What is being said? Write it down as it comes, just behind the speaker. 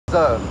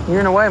What's up? You're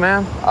in the way,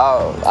 man.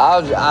 Oh,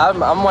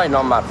 I'm waiting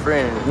on my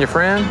friend. Your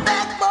friend?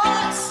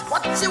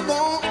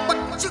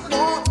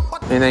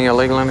 Anything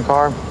illegal in the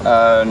car?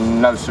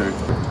 No, sir.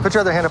 Put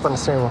your other hand up on the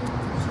steering wheel.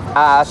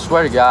 I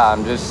swear to God,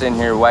 I'm just sitting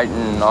here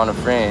waiting on a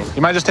friend.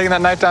 You mind just taking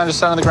that knife down and just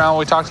sit on the ground while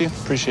we talk to you?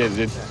 Appreciate it,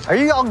 dude. Are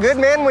you all good,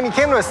 man? When you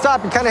came to a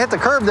stop, you kind of hit the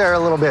curb there a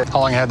little bit.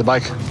 How long you had the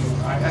bike?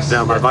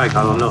 Down my bike,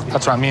 I don't know.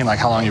 That's what I mean, like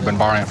how long you've been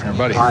borrowing it from your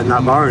buddy. I'm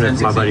not borrowing it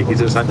from my buddy. He's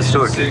inside the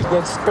store. You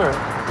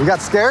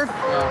got scared?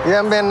 You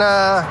haven't been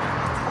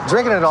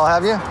drinking it all,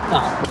 have you?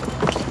 No.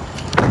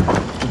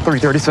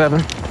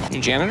 337. You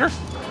janitor?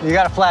 You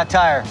got a flat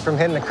tire from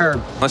hitting the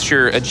curb. Unless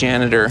you're a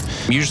janitor,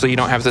 usually you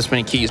don't have this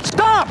many keys.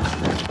 Stop!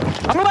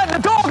 I'm letting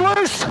the dog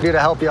loose! If you to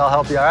help you, I'll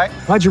help you, all right?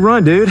 Why'd you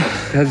run, dude?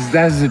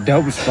 That's a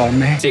dope spot,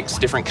 man. 6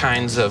 different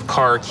kinds of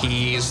car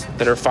keys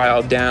that are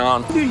filed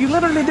down. Dude, you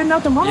literally did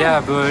nothing wrong.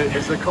 Yeah, but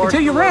it's a car.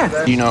 Until you ran.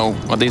 You know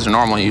what these are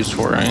normally used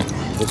for, right?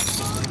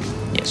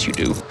 Yes, you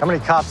do. How many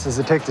cops does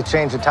it take to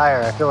change a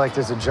tire? I feel like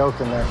there's a joke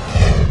in there.